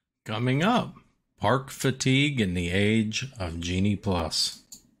Coming up, park fatigue in the age of Genie Plus.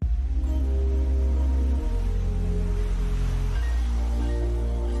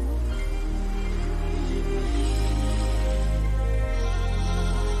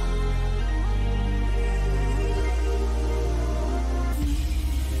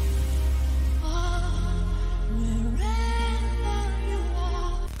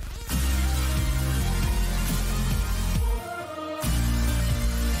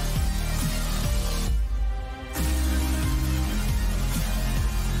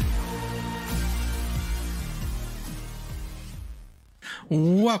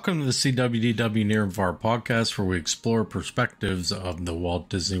 Welcome to the CWDW Near and Far podcast, where we explore perspectives of the Walt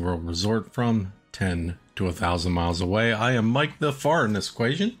Disney World Resort from 10 to 1,000 miles away. I am Mike the Far in this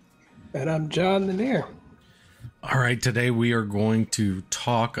equation. And I'm John the Near. All right, today we are going to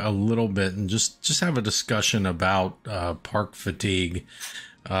talk a little bit and just have a discussion about park fatigue.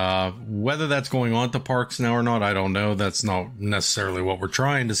 Whether that's going on at the parks now or not, I don't know. That's not necessarily what we're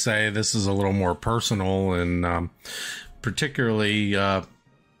trying to say. This is a little more personal and particularly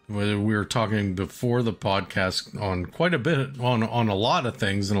we were talking before the podcast on quite a bit on a lot of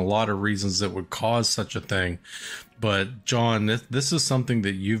things and a lot of reasons that would cause such a thing. But John, this is something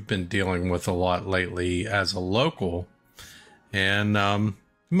that you've been dealing with a lot lately as a local, and you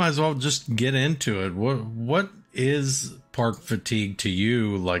might as well just get into it. What is park fatigue to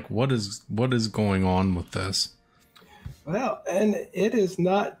you? Like, what is going on with this? Well, and it is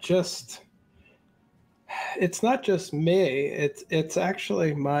not just. It's not just me. It's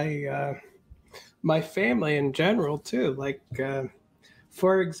actually my family in general too. Like,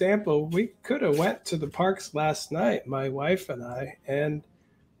 for example, we could have went to the parks last night, my wife and I, and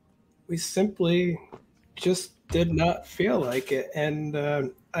we simply just did not feel like it. And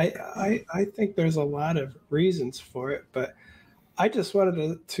I think there's a lot of reasons for it, but I just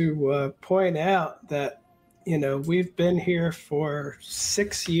wanted to point out that, you know, we've been here for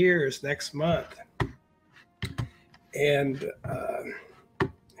 6 years next month. And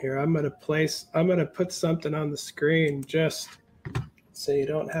here, I'm going to put something on the screen just so you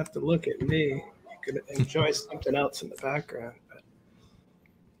don't have to look at me. You can enjoy something else in the background.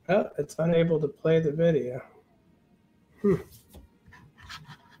 But it's unable to play the video.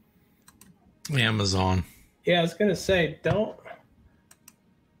 Amazon. Yeah, I was going to say, don't.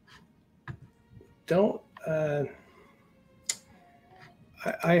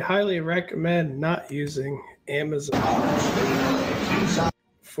 I highly recommend not using Amazon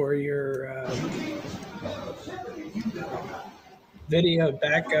for your video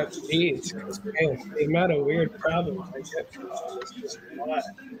backup feeds, because the amount of weird problems I get from this is just a lot.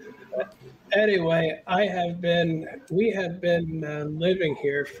 But anyway, we have been living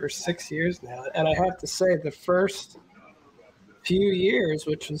here for 6 years now, and I have to say the first few years,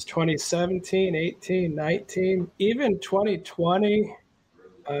 which was 2017, 18, 19, even 2020,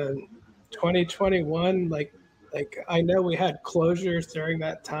 2021, like I know we had closures during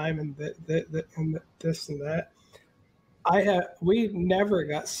that time and this and that. We never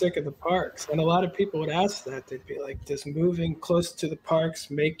got sick of the parks, and a lot of people would ask that. They'd be like, does moving close to the parks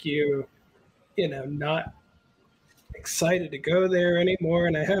make you, not excited to go there anymore?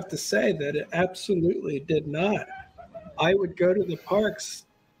 And I have to say that it absolutely did not. I would go to the parks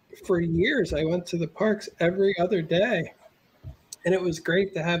for years. I went to the parks every other day. And it was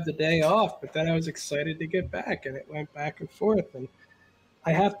great to have the day off, but then I was excited to get back, and it went back and forth. And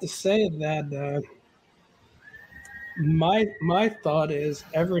I have to say that my thought is,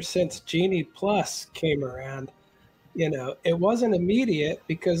 ever since Genie Plus came around, it wasn't immediate,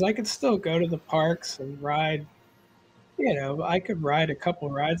 because I could still go to the parks and ride. I could ride a couple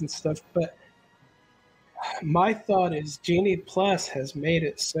rides and stuff, but my thought is Genie Plus has made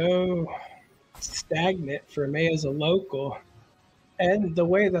it so stagnant for me as a local. And the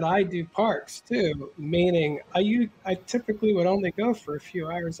way that I do parks too, meaning I typically would only go for a few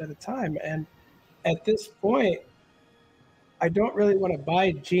hours at a time. And at this point, I don't really want to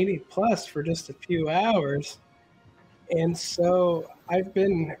buy Genie Plus for just a few hours. And so I've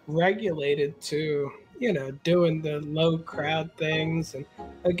been regulated to, doing the low crowd things. And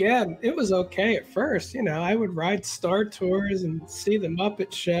again, it was okay at first. I would ride Star Tours and see the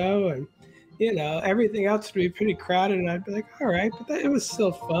Muppet Show, and everything else would be pretty crowded, and I'd be like, all right, but it was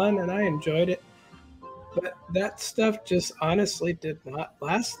still fun, and I enjoyed it. But that stuff just honestly did not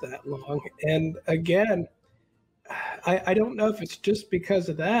last that long. And again, I don't know if it's just because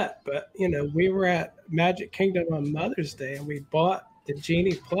of that, but, we were at Magic Kingdom on Mother's Day, and we bought the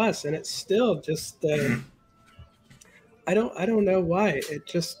Genie Plus, and it's still just, I don't know why. It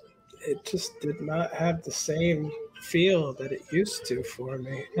just did not have the same feel that it used to for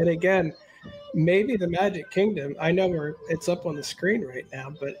me. And again, maybe the Magic Kingdom. I know it's up on the screen right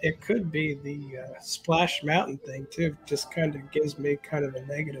now, but it could be the Splash Mountain thing too. Just kind of gives me kind of a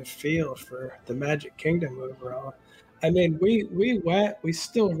negative feel for the Magic Kingdom overall. I mean, we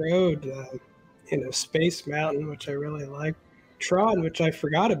still rode, Space Mountain, which I really like, Tron, which I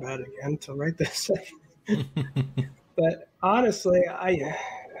forgot about again until right this second. But honestly,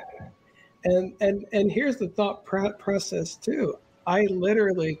 and here's the thought process too. I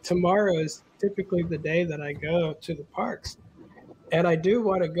literally, tomorrow is typically the day that I go to the parks, and I do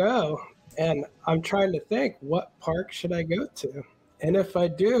want to go, and I'm trying to think, what park should I go to, and if I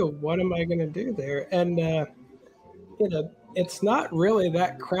do, what am I going to do there? And it's not really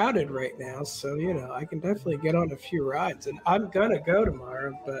that crowded right now, so I can definitely get on a few rides, and I'm gonna go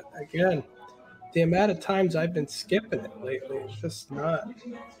tomorrow. But again, the amount of times I've been skipping it lately, it's just not.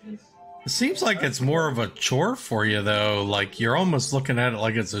 It seems like it's more of a chore for you, though. Like you're almost looking at it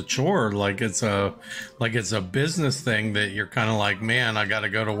like it's a chore, like it's a business thing that you're kind of like, man, I got to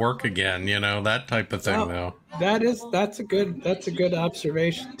go to work again, that type of thing, though. That's a good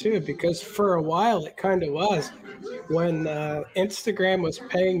observation too, because for a while it kind of was when Instagram was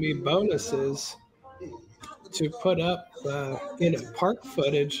paying me bonuses to put up park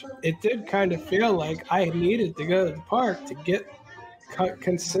footage. It did kind of feel like I needed to go to the park to get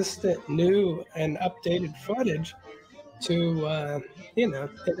consistent new and updated footage to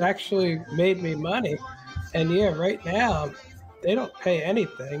it actually made me money. And right now they don't pay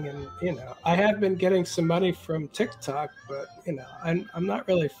anything, and I have been getting some money from TikTok, but I'm not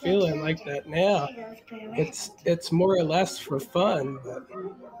really feeling like that now. It's more or less for fun, but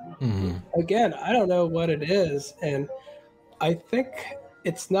again, I don't know what it is, and I think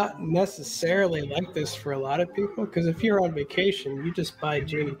it's not necessarily like this for a lot of people, because if you're on vacation, you just buy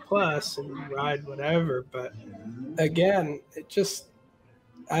Genie Plus and you ride whatever. But again, it just,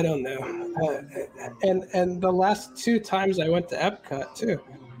 I don't know. And the last 2 times I went to Epcot too,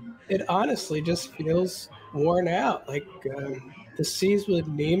 it honestly just feels worn out. Like the Seas with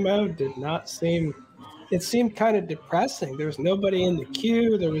Nemo did not seem, it seemed kind of depressing. There was nobody in the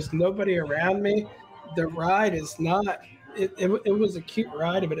queue. There was nobody around me. The ride is not, it was a cute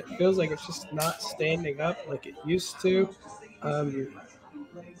ride, but it feels like it's just not standing up like it used to.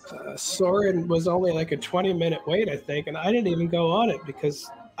 Soarin' was only like a 20-minute wait, I think, and I didn't even go on it because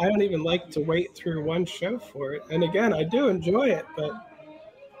I don't even like to wait through one show for it. And again, I do enjoy it, but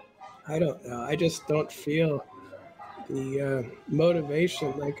I don't know. I just don't feel the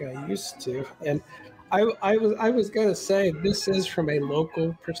motivation like I used to. And I was gonna say, this is from a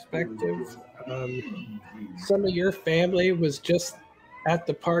local perspective. Some of your family was just at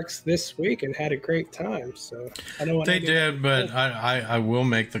the parks this week and had a great time, so I don't want they did, but I will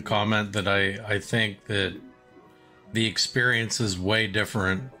make the comment that I think that the experience is way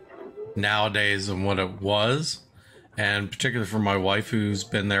different nowadays than what it was, and particularly for my wife, who's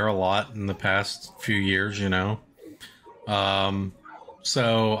been there a lot in the past few years,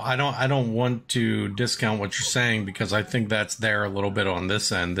 so I don't want to discount what you're saying, because I think that's there a little bit on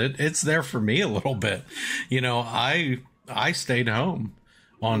this end. It's there for me a little bit. I stayed home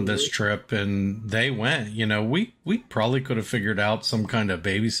on this trip and they went. We probably could have figured out some kind of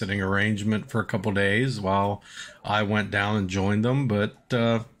babysitting arrangement for a couple days while I went down and joined them, but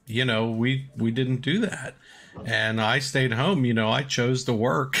we didn't do that. And I stayed home. I chose to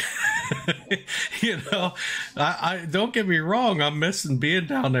work. I don't get me wrong, I'm missing being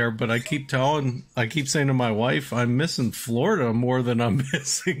down there, but I keep saying to my wife, I'm missing Florida more than I'm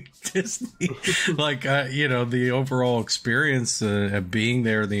missing Disney. The overall experience of being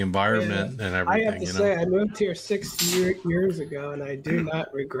there, the environment, and everything. I have to say, I moved here 6 years ago, and I do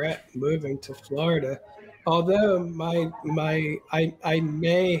not regret moving to Florida. Although I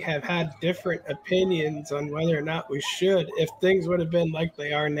may have had different opinions on whether or not we should, if things would have been like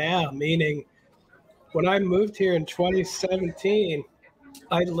they are now, meaning when I moved here in 2017,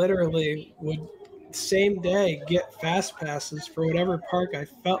 I literally would same day get fast passes for whatever park I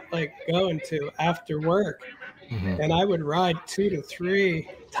felt like going to after work. And I would ride 2 to 3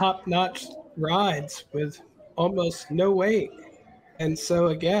 top-notch rides with almost no wait. And so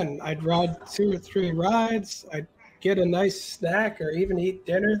again, I'd ride 2 or 3 rides. I'd get a nice snack or even eat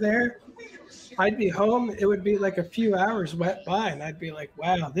dinner there. I'd be home. It would be like a few hours went by, and I'd be like,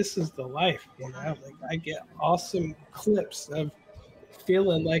 "Wow, this is the life." Like I get awesome clips of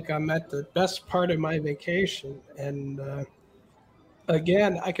feeling like I'm at the best part of my vacation. And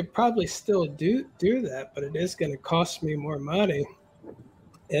again, I could probably still do that, but it is going to cost me more money.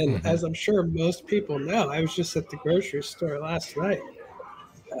 And as I'm sure most people know, I was just at the grocery store last night.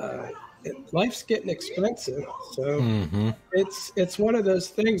 life's getting expensive. So Mm-hmm. it's one of those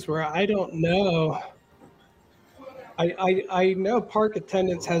things where I don't know. I know park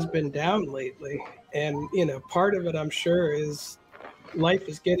attendance has been down lately, and part of it I'm sure is life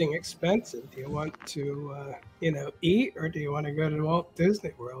is getting expensive. Do you want to eat, or do you want to go to Walt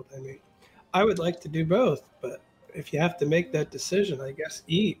Disney World? I mean, I would like to do both, but if you have to make that decision, I guess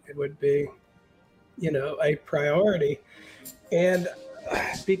eat it would be a priority. And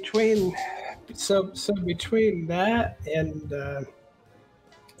between between that and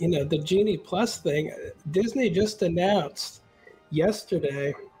the Genie Plus thing, Disney just announced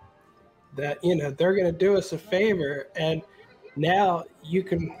yesterday that they're going to do us a favor, and now you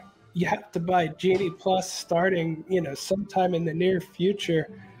have to buy Genie Plus starting sometime in the near future.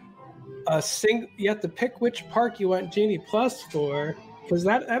 You have to pick which park you want Genie Plus for, because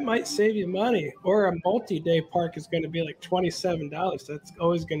that might save you money. Or a multi-day park is going to be like $27. That's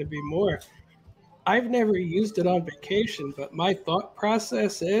always going to be more. I've never used it on vacation, but my thought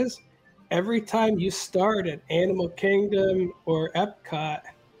process is every time you start at Animal Kingdom or Epcot,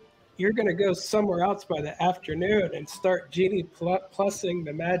 you're going to go somewhere else by the afternoon and start Genie Plusing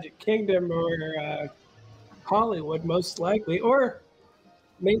the Magic Kingdom or Hollywood, most likely. Or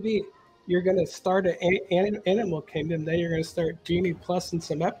maybe you're going to start at Animal Kingdom, then you're going to start Genie Plusing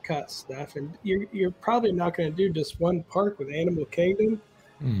some Epcot stuff. And you're probably not going to do just one park with Animal Kingdom.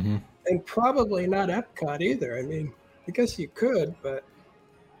 Mm-hmm. And probably not Epcot either. I mean, I guess you could, but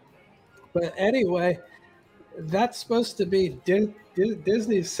anyway, that's supposed to be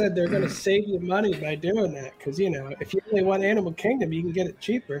Disney said they're going to save you money by doing that, because if you only want Animal Kingdom, you can get it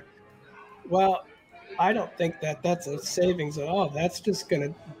cheaper. Well, I don't think that's a savings at all. That's just going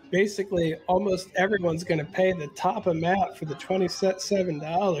to basically almost everyone's going to pay the top amount for the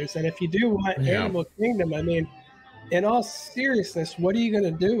 $27. And if you do want Animal Kingdom, I mean, in all seriousness, what are you going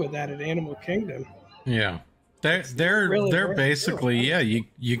to do with that at Animal Kingdom? Yeah. They're really basically,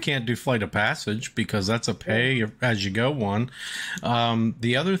 you can't do Flight of Passage because that's a pay as you go one.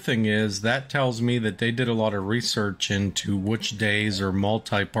 The other thing is that tells me that they did a lot of research into which days are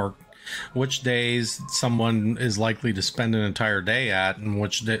multi-park, which days someone is likely to spend an entire day at, and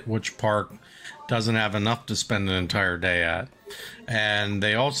which park doesn't have enough to spend an entire day at. And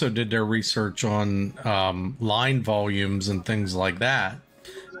they also did their research on line volumes and things like that,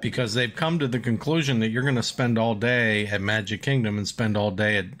 because they've come to the conclusion that you're going to spend all day at Magic Kingdom and spend all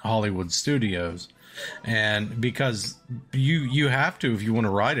day at Hollywood Studios. And because you have to, if you want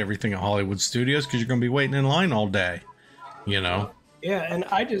to ride everything at Hollywood Studios, because you're going to be waiting in line all day, Yeah, and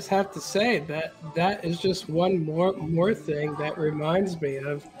I just have to say that is just one more thing that reminds me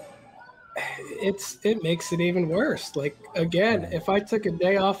of it makes it even worse. Like, again, if I took a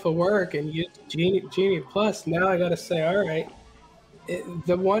day off of work and used Genie Plus, now I got to say, all right,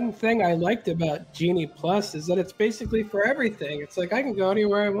 the one thing I liked about Genie Plus is that it's basically for everything. It's like I can go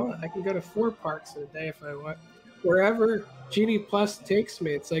anywhere I want. I can go to 4 parks in a day if I want. Wherever Genie Plus takes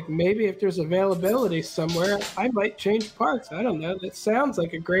me, it's like maybe if there's availability somewhere, I might change parks. I don't know. That sounds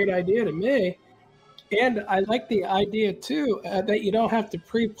like a great idea to me. And I like the idea, too, that you don't have to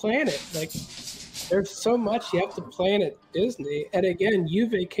pre-plan it. Like, there's so much you have to plan at Disney. And again, you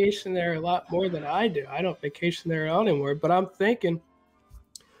vacation there a lot more than I do. I don't vacation there at all anymore. But I'm thinking,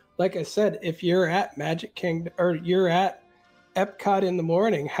 like I said, if you're at Magic Kingdom or you're at Epcot in the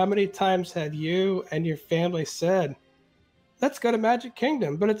morning, how many times have you and your family said, let's go to Magic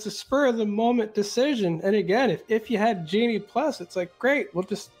Kingdom? But it's a spur of the moment decision. And again, if you had Genie Plus, it's like, great,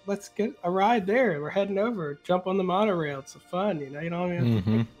 let's get a ride there. We're heading over, jump on the monorail. It's fun, you don't even have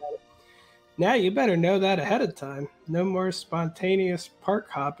to think about it. Now you better know that ahead of time. No more spontaneous park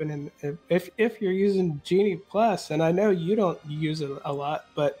hopping. And if you're using Genie Plus, and I know you don't use it a lot,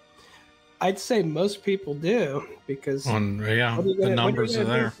 but I'd say most people do, because the numbers are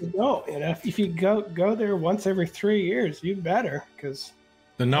there. If you go there once every 3 years, you better, because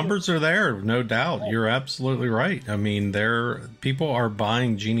the numbers are there, no doubt. You're absolutely right. I mean, people are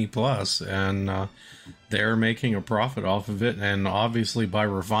buying Genie Plus, and they're making a profit off of it. And obviously, by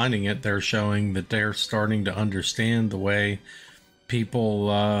refining it, they're showing that they're starting to understand the way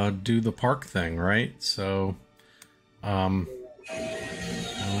people do the park thing, right? So,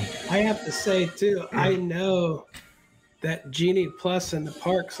 I have to say, too, I know that Genie Plus and the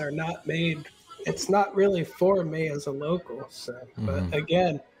parks are not made. It's not really for me as a local. So, but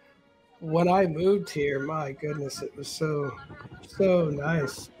again, when I moved here, my goodness, it was so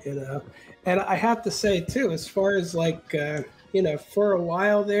nice, And I have to say, too, as far as for a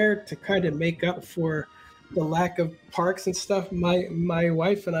while there, to kind of make up for the lack of parks and stuff, my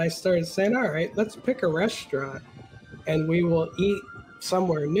wife and I started saying, all right, let's pick a restaurant and we will eat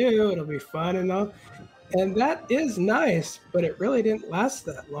somewhere new. It'll be fun and all. And that is nice, but it really didn't last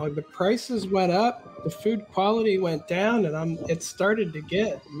that long. The prices went up, the food quality went down, and it started to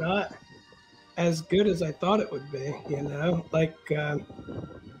get not as good as I thought it would be. Like the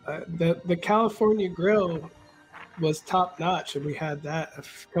California Grill was top notch, and we had that a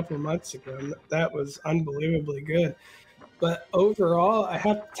couple of months ago. And that was unbelievably good. But overall, I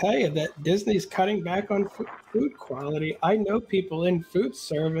have to tell you that Disney's cutting back on food quality. I know people in food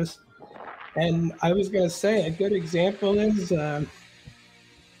service, and I was going to say a good example is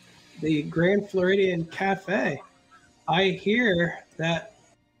the Grand Floridian Cafe. I hear that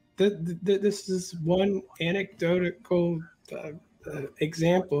this is one anecdotal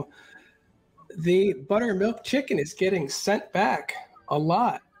example. The buttermilk chicken is getting sent back a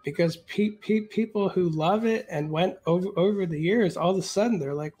lot because people who love it and went over the years, all of a sudden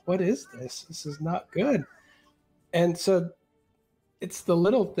they're like, what is this? This is not good. And so it's the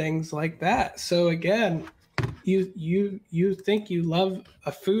little things like that. So again, you think you love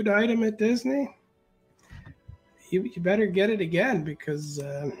a food item at Disney? You better get it again, because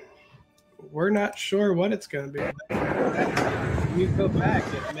we're not sure what it's going to be like. You go back,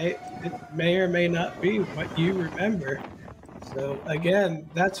 it may or may not be what you remember. So again,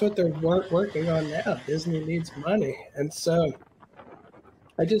 that's what they're working on now. Disney needs money, and so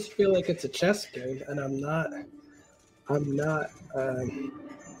I just feel like it's a chess game, and I'm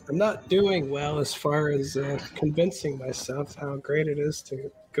not doing well as far as convincing myself how great it is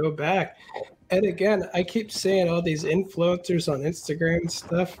to go back. And again, I keep seeing all these influencers on Instagram and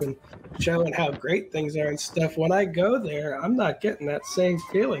stuff and showing how great things are and stuff. When I go there, I'm not getting that same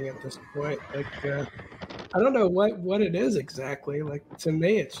feeling at this point. Like, I don't know what it is exactly. Like, to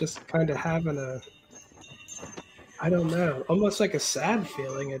me, it's just kind of having I don't know, almost like a sad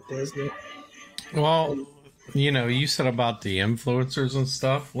feeling at Disney. Well, you said about the influencers and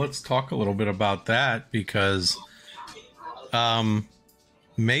stuff. Let's talk a little bit about that, because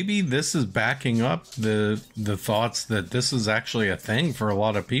maybe this is backing up the thoughts that this is actually a thing for a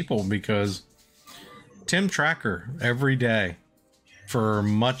lot of people, because Tim Tracker, every day for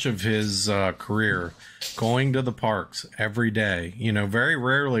much of his career, going to the parks every day, very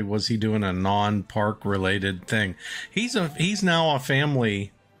rarely was he doing a non-park related thing. He's now a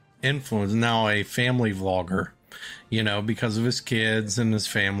family influence, now a family vlogger, because of his kids and his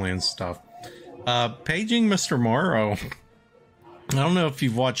family and stuff. Paging Mr. Morrow, I don't know if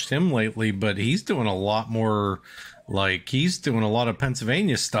you've watched him lately, but he's doing a lot more, he's doing a lot of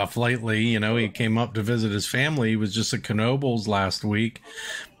Pennsylvania stuff lately. He came up to visit his family. He was just at Knoebels last week.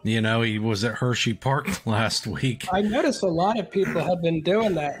 He was at Hershey Park last week. I noticed a lot of people have been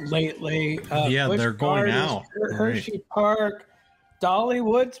doing that lately. Yeah, Busch they're going Gardens, out. Hershey Park,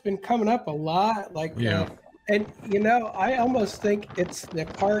 Dollywood's been coming up a lot. And I almost think it's the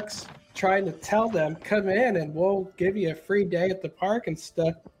parks trying to tell them, come in and we'll give you a free day at the park and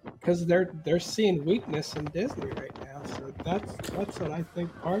stuff, because they're seeing weakness in Disney right now. So that's what I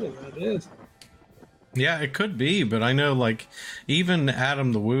think part of that is. Yeah, it could be, but I know, even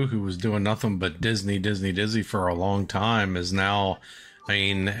Adam the Woo, who was doing nothing but Disney for a long time, is now,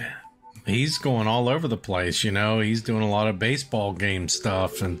 he's going all over the place, he's doing a lot of baseball game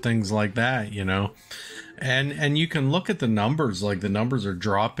stuff and things like that, and you can look at the numbers, the numbers are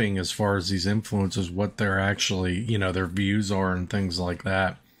dropping as far as these influencers, what they're actually, their views are and things like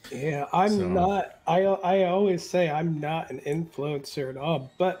that. Yeah, I always say I'm not an influencer at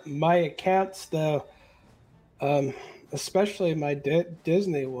all, but my accounts, though, especially my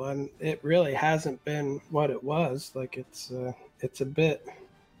Disney one, it really hasn't been what it was. It's a bit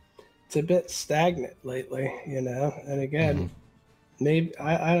stagnant lately, and again, maybe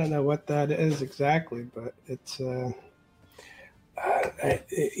I don't know what that is exactly, but it's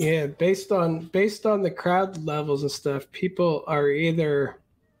based on the crowd levels and stuff, people are either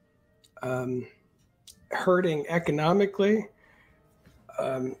hurting economically,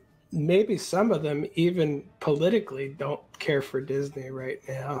 maybe some of them even politically don't care for Disney right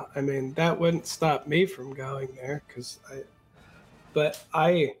now. That wouldn't stop me from going there, but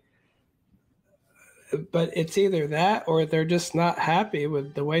it's either that or they're just not happy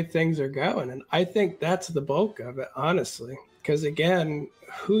with the way things are going. And I think that's the bulk of it, honestly, because again,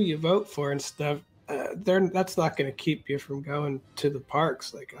 who you vote for and stuff, that's not going to keep you from going to the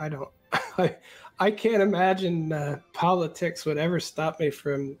parks. I can't imagine politics would ever stop me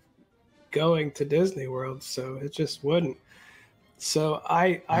from going to Disney World. So it just wouldn't. So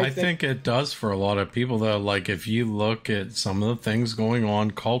I I think it does for a lot of people, though. Like, if you look at some of the things going on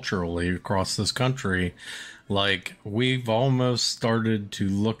culturally across this country, like, we've almost started to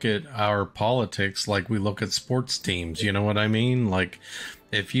look at our politics like we look at sports teams. You know what I mean? Like,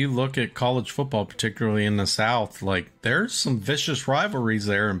 if you look at college football, particularly in the South, like, there's some vicious rivalries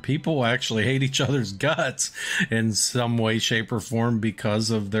there, and people actually hate each other's guts in some way, shape, or form because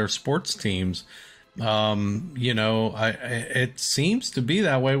of their sports teams. You know, it seems to be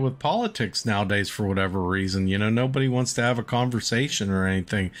that way with politics nowadays for whatever reason. You know, nobody wants to have a conversation or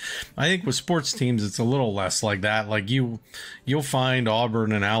anything. I think with sports teams, it's a little less like that. Like, you'll find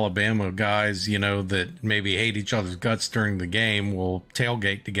Auburn and Alabama guys, you know, that maybe hate each other's guts during the game will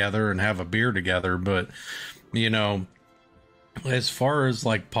tailgate together and have a beer together. But, you know, as far as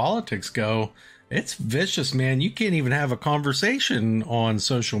like politics go, it's vicious, man. You can't even have a conversation on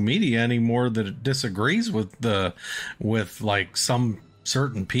social media anymore that it disagrees with like some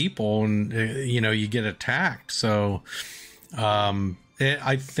certain people, and you know, you get attacked. So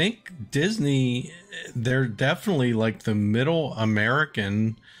I think Disney, they're definitely like the middle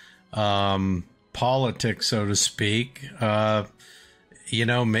American politics, so to speak. You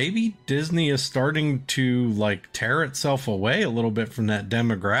know, maybe Disney is starting to like tear itself away a little bit from that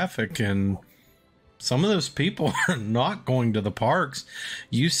demographic, and some of those people are not going to the parks.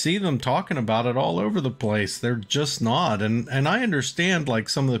 You see them talking about it all over the place. They're just not. And I understand, like,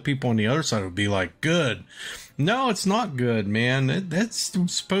 some of the people on the other side would be like, good. No, it's not good, man. It's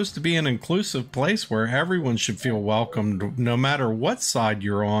supposed to be an inclusive place where everyone should feel welcomed, no matter what side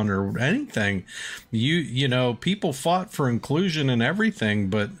you're on or anything. You know, people fought for inclusion and everything,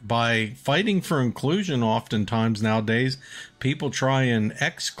 but by fighting for inclusion, oftentimes nowadays, people try and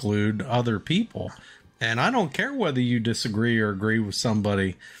exclude other people. And I don't care whether you disagree or agree with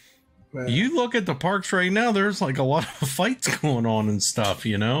somebody. Well, You look at the parks right now, there's like a lot of fights going on and stuff,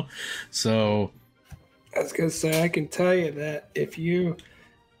 you know? So, I was gonna say, I can tell you that if you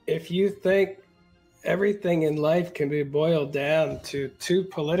think everything in life can be boiled down to two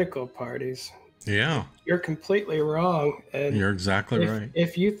political parties, yeah, you're completely wrong. And you're exactly right.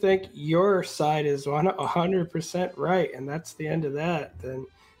 if you think your side is 100% right, and that's the end of that, then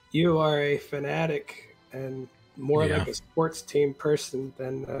you are a fanatic and more Yeah. like a sports team person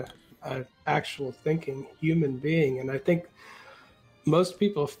than an actual thinking human being. And I think most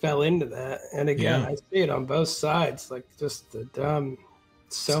people fell into that. And again, Yeah. I see it on both sides, like just the dumb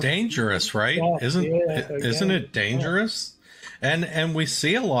It's self. dangerous, right? Yeah, Isn't yeah, isn't yeah. it dangerous? And we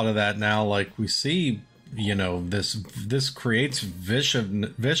see a lot of that now. Like, we see, you know, this creates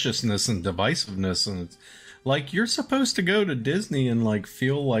viciousness and divisiveness, and it's like, you're supposed to go to Disney and like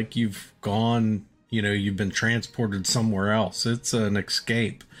feel like you've gone, you know, you've been transported somewhere else. It's an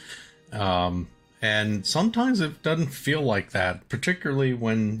escape. And sometimes it doesn't feel like that, particularly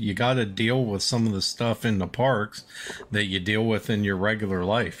when you got to deal with some of the stuff in the parks that you deal with in your regular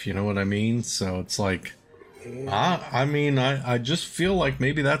life. You know what I mean? So it's like, I mean, I just feel like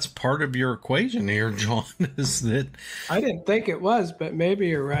maybe that's part of your equation here, John, is that, I didn't think it was, but maybe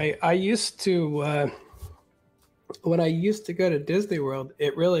you're right. I used to, when I used to go to Disney World,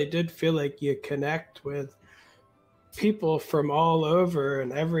 it really did feel like you connect with people from all over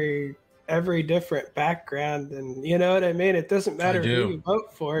and every different background, and you know what I mean. It doesn't matter who do. you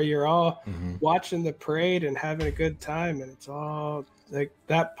vote for. You're all Mhm. watching the parade and having a good time, and it's all like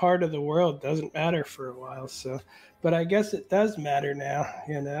that part of the world doesn't matter for a while. So, but I guess it does matter now.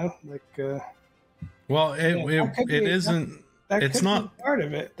 You know, like Well, that could it be- isn't. that It's could not. be part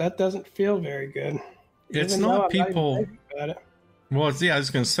of it. That doesn't feel very good. It's Even though not I'm even people. thinking about it. Well, I was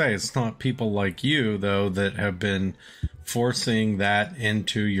going to say, it's not people like you, though, that have been forcing that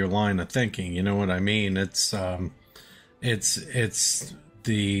into your line of thinking. You know what I mean? It's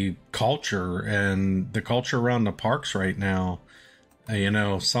the culture, and the culture around the parks right now. You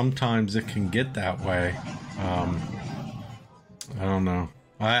know, sometimes it can get that way. I don't know.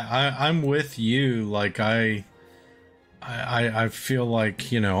 I'm with you. Like, I feel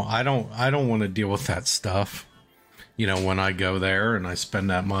like, you know, I don't want to deal with that stuff. You know, when I go there and I spend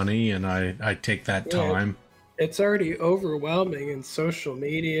that money and I take that Yeah. time. It's already overwhelming in social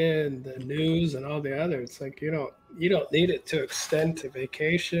media and the news and all the other. It's like you don't need it to extend to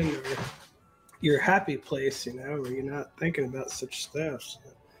vacation or your happy place, you know, where you're not thinking about such stuff. So,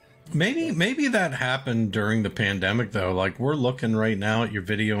 Maybe that happened during the pandemic, though. Like, we're looking right now at your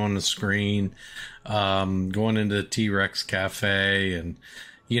video on the screen, going into the T-Rex Cafe, and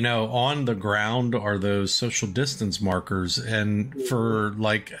you know, on the ground are those social distance markers. And for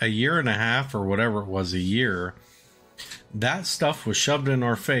like a year and a half or whatever it was, a year, that stuff was shoved in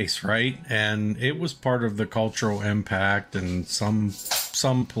our face, right? And it was part of the cultural impact and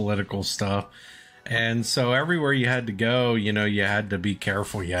some political stuff. And so everywhere you had to go, you know, you had to be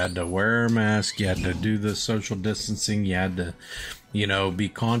careful. You had to wear a mask. You had to do the social distancing. You had to, you know, be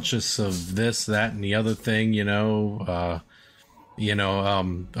conscious of this, that, and the other thing.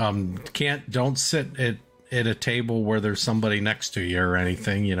 Don't sit at a table where there's somebody next to you or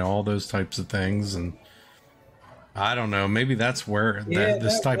anything. You know, all those types of things. And I don't know. Maybe that's where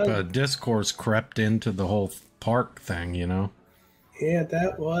this type of discourse crept into the whole park thing. You know. Yeah,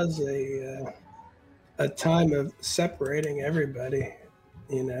 that was a time of separating everybody.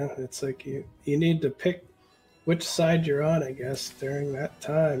 You know, it's like you need to pick which side you're on, I guess, during that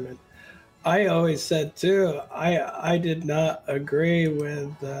time. And I always said too, I did not agree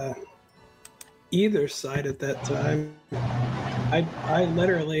with either side at that time. I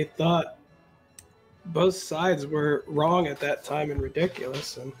literally thought both sides were wrong at that time and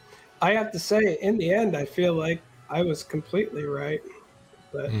ridiculous. And I have to say, in the end, I feel like I was completely right.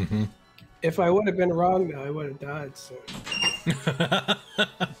 But if I would have been wrong, though, I would have died. So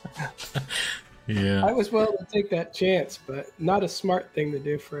yeah, I was willing to take that chance, but not a smart thing to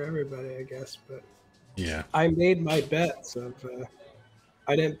do for everybody, I guess. But yeah, I made my bets of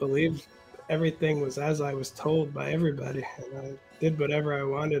I didn't believe everything was as I was told by everybody, and I did whatever I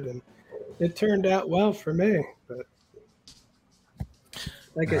wanted, and it turned out well for me. But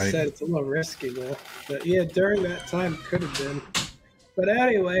like I said, it's a little risky though. But yeah, during that time could have been. But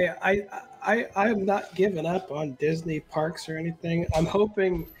anyway, I'm not giving up on Disney parks or anything. I'm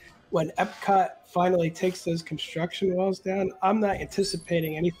hoping when Epcot finally takes those construction walls down, I'm not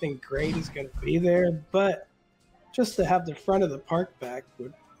anticipating anything great is going to be there, but just to have the front of the park back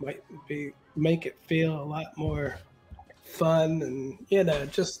might make it feel a lot more fun and, you know,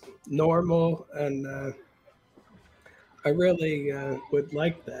 just normal. And I really would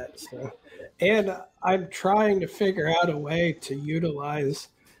like that. So, and I'm trying to figure out a way to utilize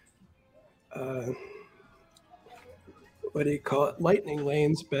what do you call it, lightning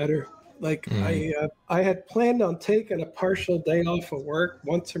lanes better. Like I had planned on taking a partial day off of work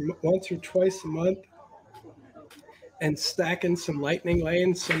once or twice a month and stacking some lightning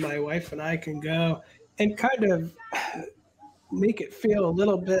lanes so my wife and I can go and kind of make it feel a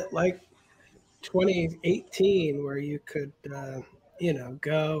little bit like 2018 where you could you know,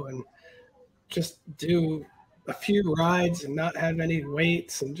 go and just do a few rides and not have any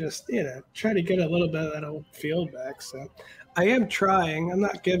waits and just, you know, try to get a little bit of that old feel back. So I am trying. I'm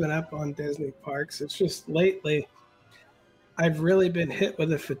not giving up on Disney parks. It's just lately I've really been hit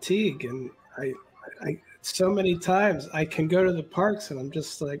with a fatigue, and I so many times I can go to the parks and I'm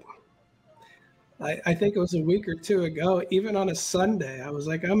just like, I think it was a week or two ago, even on a Sunday, I was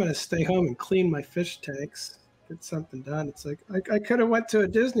like, I'm going to stay home and clean my fish tanks, get something done. It's like, I could have went to a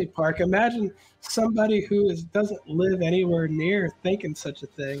Disney park. Imagine somebody who doesn't live anywhere near thinking such a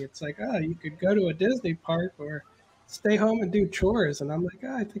thing. It's like, oh, you could go to a Disney park or stay home and do chores. And I'm like,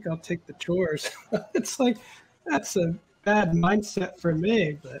 oh, I think I'll take the chores. It's like, that's a bad mindset for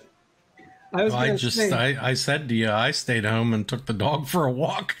me, but I said to you, I stayed home and took the dog for a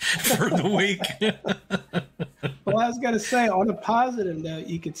walk for the week. Well, I was going to say, on a positive note,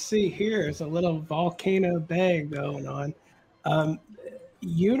 you could see here is a little volcano bay going on.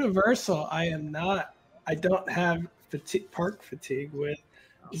 Universal, I don't have park fatigue with.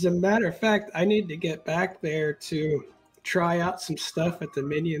 As a matter of fact, I need to get back there to try out some stuff at the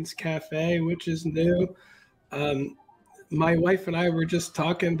Minions Cafe, which is new. My wife and I were just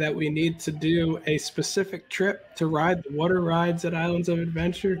talking that we need to do a specific trip to ride the water rides at Islands of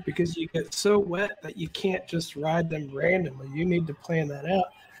Adventure because you get so wet that you can't just ride them randomly. You need to plan that out.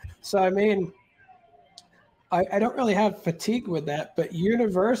 So, I mean, I don't really have fatigue with that, but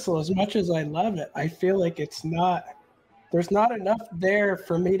Universal, as much as I love it, I feel like there's not enough there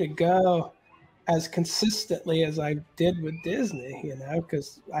for me to go as consistently as I did with Disney, you know,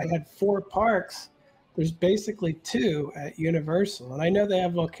 because I had 4 parks. There's basically 2 at Universal. And I know they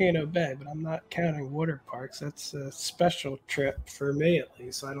have Volcano Bay, but I'm not counting water parks. That's a special trip for me, at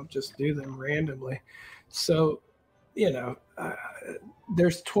least. I don't just do them randomly. So, you know,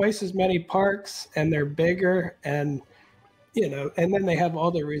 there's twice as many parks and they're bigger and, you know, and then they have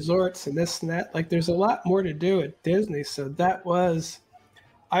all the resorts and this and that. Like there's a lot more to do at Disney. So that was,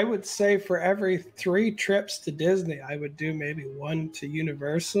 I would say for every 3 trips to Disney, I would do maybe 1 to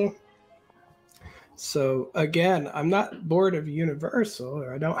Universal. So again, I'm not bored of Universal,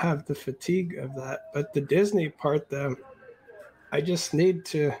 or I don't have the fatigue of that. But the Disney part, though, I need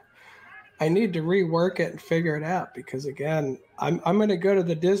to rework it and figure it out because again, I'm going to go to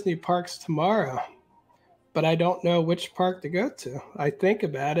the Disney parks tomorrow, but I don't know which park to go to. I think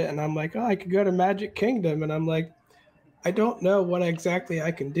about it and I'm like, oh, I could go to Magic Kingdom, and I'm like, I don't know what exactly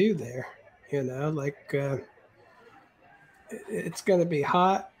I can do there. Like it's going to be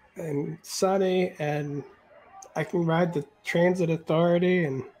hot and sunny, and I can ride the Transit Authority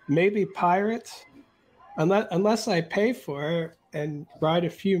and maybe Pirates, unless I pay for it and ride a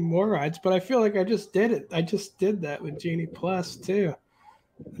few more rides. But I feel like I just did it. I just did that with Genie Plus too,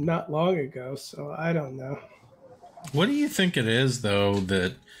 not long ago. So I don't know. What do you think it is, though,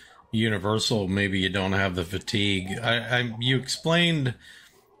 that Universal, maybe you don't have the fatigue? You explained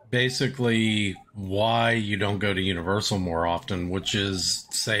basically why you don't go to Universal more often, which is,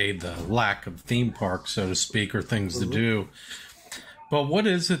 say, the lack of theme parks, so to speak, or things to do. But what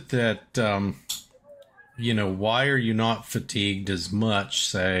is it that, why are you not fatigued as much,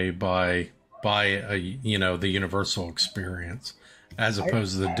 say, by the Universal experience as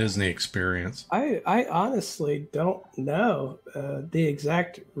opposed to the Disney experience? I honestly don't know the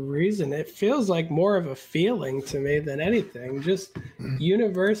exact reason. It feels like more of a feeling to me than anything. Just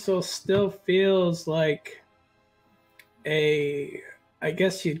Universal still feels like I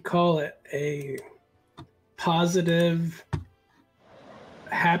guess you'd call it a positive,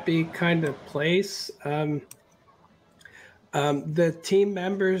 happy kind of place. The team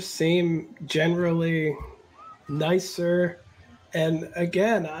members seem generally nicer. And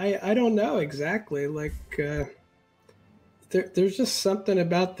again, I don't know exactly. Like, there's just something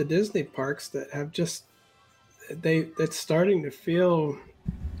about the Disney parks that have that's starting to feel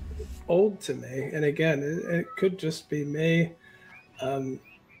old to me. And again, it could just be me,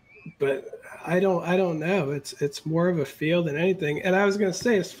 but I don't know. It's more of a feel than anything. And I was gonna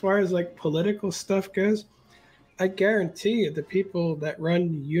say, as far as like political stuff goes, I guarantee you the people that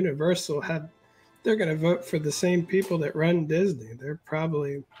run Universal they're going to vote for the same people that run Disney. They're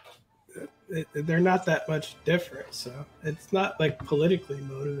not that much different. So it's not like politically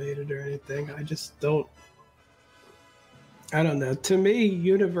motivated or anything. I don't know. To me,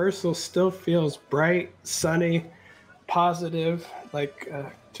 Universal still feels bright, sunny, positive, like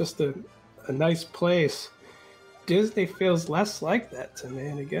just a nice place. Disney feels less like that to me.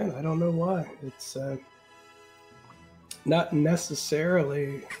 And again, I don't know why. It's not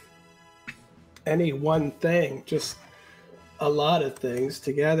necessarily any one thing, just a lot of things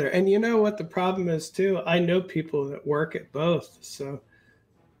together. And you know what the problem is too? I know people that work at both, so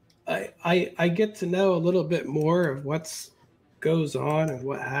I get to know a little bit more of what's goes on and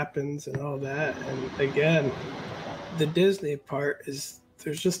what happens and all that. And again, the Disney part is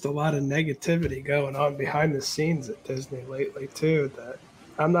there's just a lot of negativity going on behind the scenes at Disney lately too that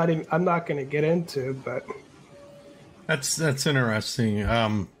I'm not going to get into, but that's interesting.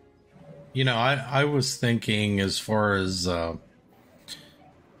 I was thinking as far as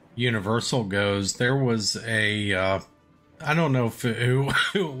Universal goes, there was I don't know who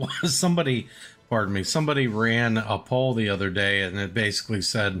it was, somebody ran a poll the other day, and it basically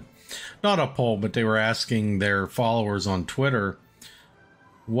said, not a poll, but they were asking their followers on Twitter,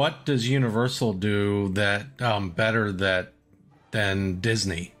 what does Universal do that better than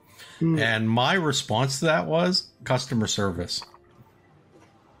Disney? And my response to that was customer service.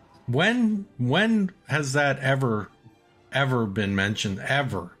 When has that ever been mentioned,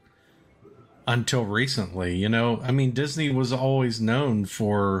 ever, until recently? I mean, Disney was always known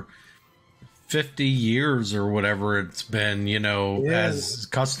for 50 years or whatever it's been, as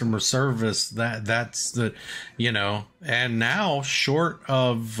customer service. That's the, and now, short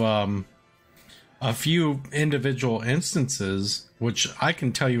of a few individual instances, which I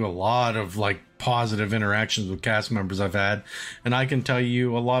can tell you a lot of like positive interactions with cast members I've had, and I can tell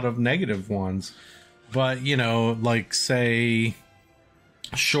you a lot of negative ones. But, like say,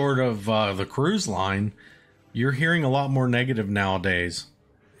 short of the cruise line, you're hearing a lot more negative nowadays.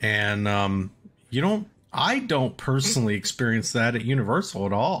 And I don't personally experience that at Universal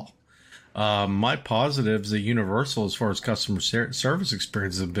at all. My positives at Universal as far as customer service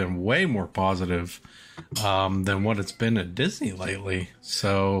experience have been way more positive than what it's been at Disney lately.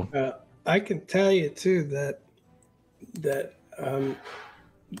 So I can tell you too that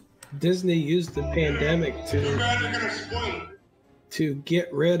Disney used the pandemic to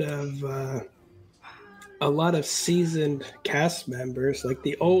get rid of a lot of seasoned cast members, like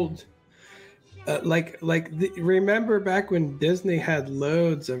the old. Remember back when Disney had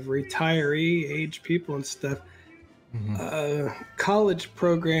loads of retiree age people and stuff. College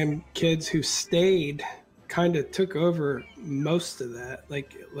program kids who stayed kind of took over most of that.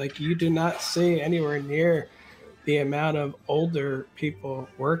 Like you do not see anywhere near the amount of older people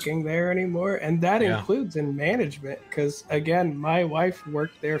working there anymore, and that includes in management. Because again, my wife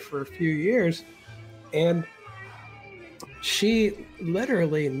worked there for a few years, And she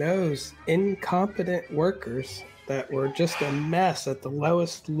literally knows incompetent workers that were just a mess at the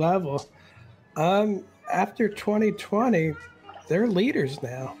lowest level. After 2020, they're leaders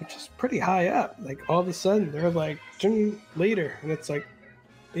now, which is pretty high up. Like all of a sudden, they're like leader, and it's like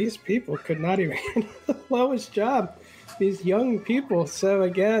these people could not even handle the lowest job. These young people. So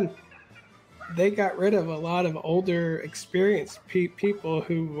again, they got rid of a lot of older, experienced people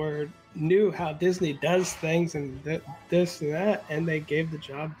who knew how Disney does things and this and that, and they gave the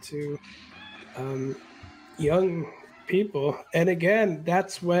job to young people. And again,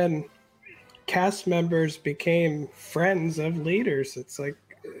 that's when cast members became friends of leaders. It's like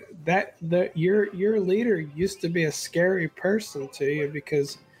your leader used to be a scary person to you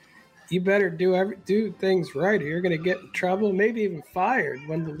because you better do things right or you're going to get in trouble, maybe even fired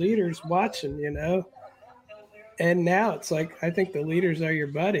when the leader's watching, you know. And now it's like, I think the leaders are your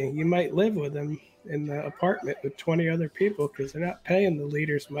buddy. You might live with them in the apartment with 20 other people because they're not paying the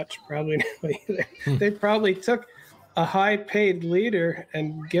leaders much probably now either. They probably took a high paid leader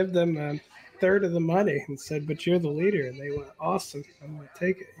and give them a third of the money and said, but you're the leader. And they went, awesome, I'm going to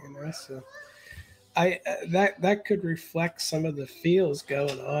take it, you know. So that could reflect some of the feels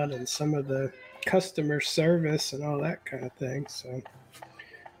going on and some of the customer service and all that kind of thing. So,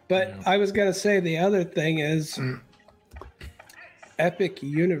 but yeah. I was going to say the other thing is Epic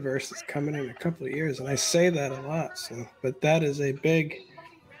Universe is coming in a couple of years, and I say that a lot. So, but that is a big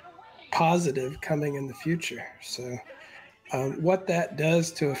positive coming in the future. So, what that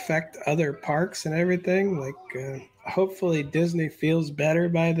does to affect other parks and everything, like hopefully Disney feels better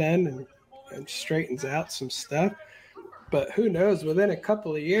by then and straightens out some stuff. But who knows, within a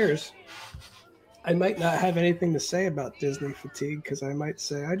couple of years, I might not have anything to say about Disney fatigue because I might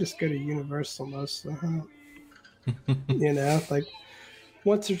say, I just go to Universal mostly. You know, like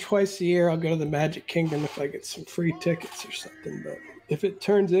once or twice a year, I'll go to the Magic Kingdom if I get some free tickets or something. But if it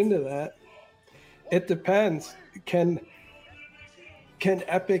turns into that, it depends. Can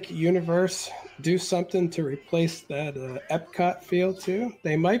Epic Universe do something to replace that Epcot feel too?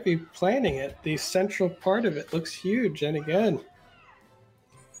 They might be planning it. The central part of it looks huge. And again,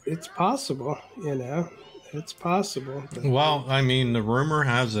 it's possible, you know, it's possible. But, well, I mean, the rumor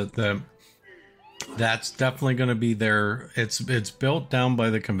has it that that's definitely going to be it's built down by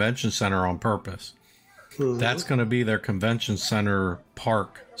the convention center on purpose. Mm-hmm. That's going to be their convention center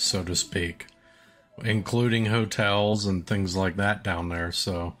park, so to speak, including hotels and things like that down there.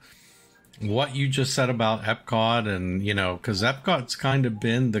 So what you just said about Epcot and, you know, because Epcot's kind of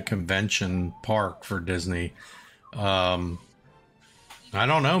been the convention park for Disney. I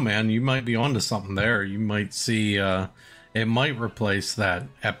don't know, man. You might be onto something there. You might see it might replace that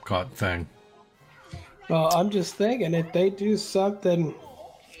Epcot thing. Well, I'm just thinking if they do something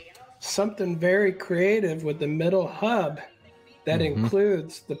very creative with the middle hub that mm-hmm.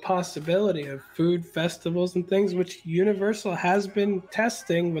 includes the possibility of food festivals and things, which Universal has been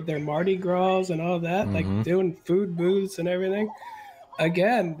testing with their Mardi Gras and all that, mm-hmm. like doing food booths and everything.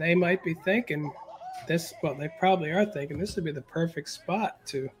 Again, they might be thinking they probably are thinking this would be the perfect spot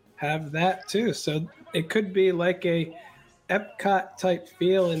to have that too. So it could be like a Epcot type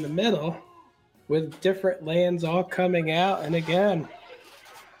feel in the middle with different lands all coming out. And again,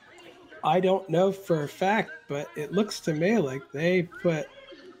 I don't know for a fact, but it looks to me like they put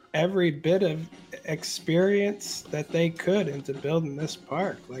every bit of experience that they could into building this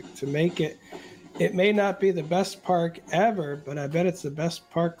park, like to make it may not be the best park ever, but I bet it's the best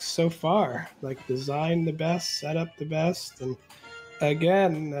park so far, like designed the best, set up the best. And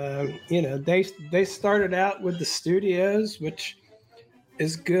again, you know, they started out with the studios, which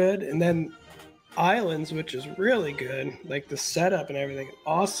is good. And then Islands, which is really good, like the setup and everything,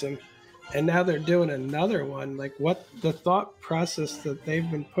 awesome. And now they're doing another one. Like what the thought process that they've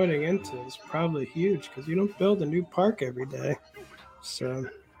been putting into is probably huge because you don't build a new park every day. So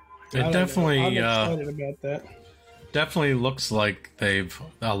it definitely I'm excited about that. Definitely looks like they've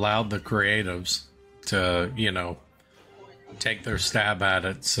allowed the creatives to, you know, take their stab at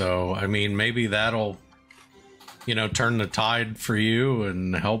it. So I mean, maybe that'll, you know, turn the tide for you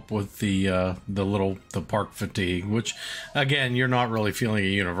and help with the park fatigue, which again, you're not really feeling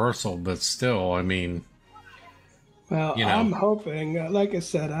at Universal, but still, I mean, well, you know. I'm hoping, like I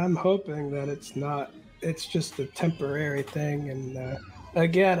said, I'm hoping that it's just a temporary thing. And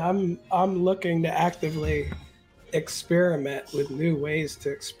again, I'm looking to actively experiment with new ways to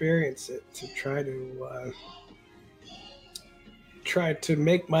experience it, to try to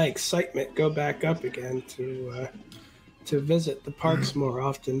make my excitement go back up again, to to visit the parks more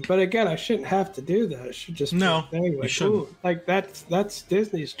often. But again, I shouldn't have to do that. It should just be a thing. Like, ooh, like that's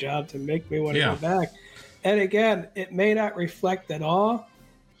Disney's job to make me want to go back. And again, it may not reflect at all,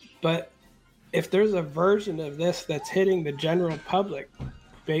 but if there's a version of this that's hitting the general public,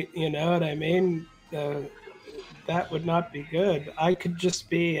 you know what I mean? That would not be good. I could just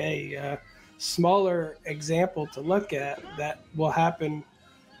be a smaller example to look at that will happen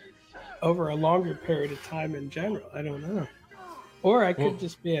over a longer period of time in general. I don't know. Or I could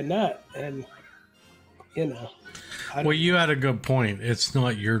just be a nut and, you know. Well, you had a good point. It's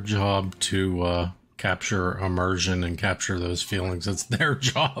not your job to capture immersion and capture those feelings. It's their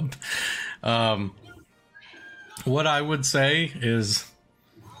job. What I would say is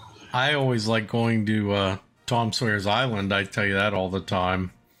I always like going to Tom Sawyer's Island. I tell you that all the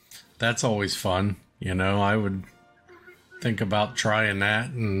time. That's always fun. You know, I would think about trying that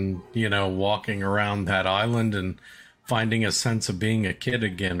and, you know, walking around that island and finding a sense of being a kid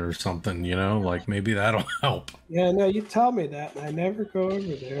again or something, you know, like maybe that'll help. Yeah, no, you tell me that, and I never go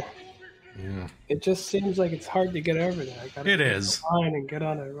over there. Yeah. It just seems like it's hard to get over there. I gotta It is. Line and get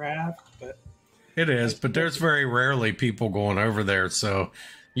on a raft, but it is, but there's very rarely people going over there, so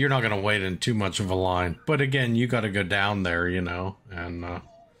you're not going to wait in too much of a line. But again, you got to go down there, you know, and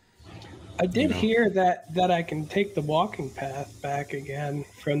I did hear that I can take the walking path back again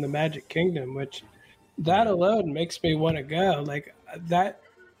from the Magic Kingdom, which that alone makes me want to go. Like that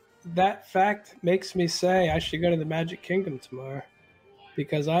fact makes me say I should go to the Magic Kingdom tomorrow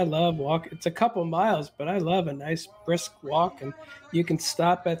because I love walking. It's a couple miles, but I love a nice brisk walk, and you can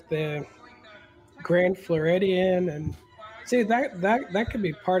stop at the Grand Floridian and see that could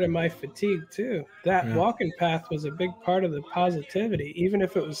be part of my fatigue too. That walking path was a big part of the positivity, even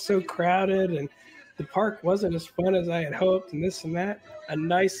if it was so crowded and the park wasn't as fun as I had hoped and this and that. A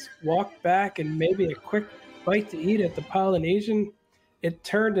nice walk back and maybe a quick bite to eat at the Polynesian. It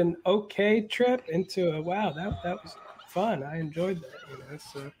turned an okay trip into a wow, that was fun. I enjoyed that, you know.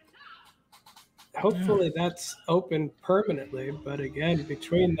 So hopefully that's open permanently, but again,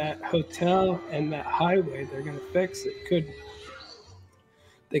 between that hotel and that highway they're going to fix it.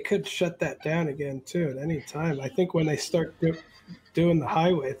 They could shut that down again too at any time. I think when they start doing the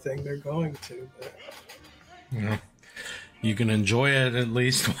highway thing, they're going to. But yeah, you can enjoy it at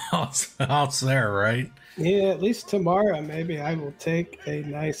least while it's there, right? Yeah, at least tomorrow maybe I will take a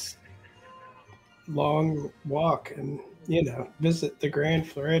nice long walk and, you know, visit the Grand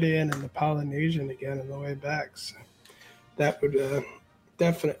Floridian and the Polynesian again on the way back. So that would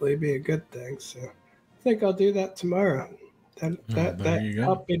definitely be a good thing. So I think I'll do that tomorrow. That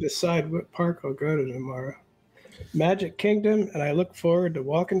helped me decide what park I'll go to tomorrow. Magic Kingdom, and I look forward to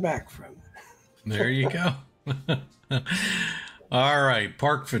walking back from it. There you go. All right,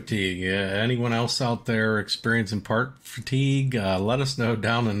 park fatigue. Anyone else out there experiencing park fatigue? Let us know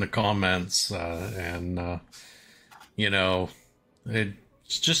down in the comments. And you know,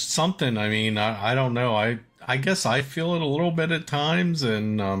 it's just something. I mean, I don't know. I guess I feel it a little bit at times,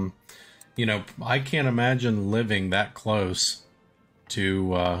 and you know, I can't imagine living that close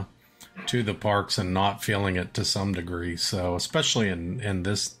to the parks and not feeling it to some degree. So, especially in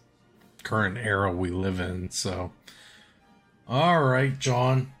this current era we live in. So, all right,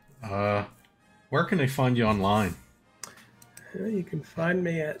 John, where can they find you online? You can find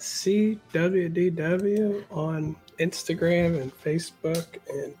me at CWDW on Instagram and Facebook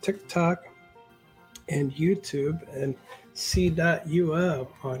and TikTok and YouTube, and C.UO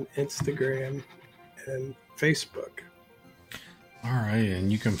on Instagram and Facebook. All right,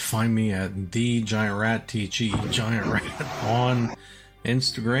 and you can find me at The Giant Rat, THE Giant Rat, on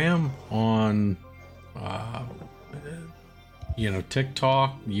Instagram, on you know,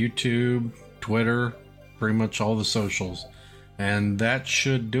 TikTok, YouTube, Twitter, pretty much all the socials. And that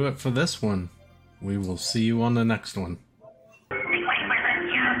should do it for this one. We will see you on the next one.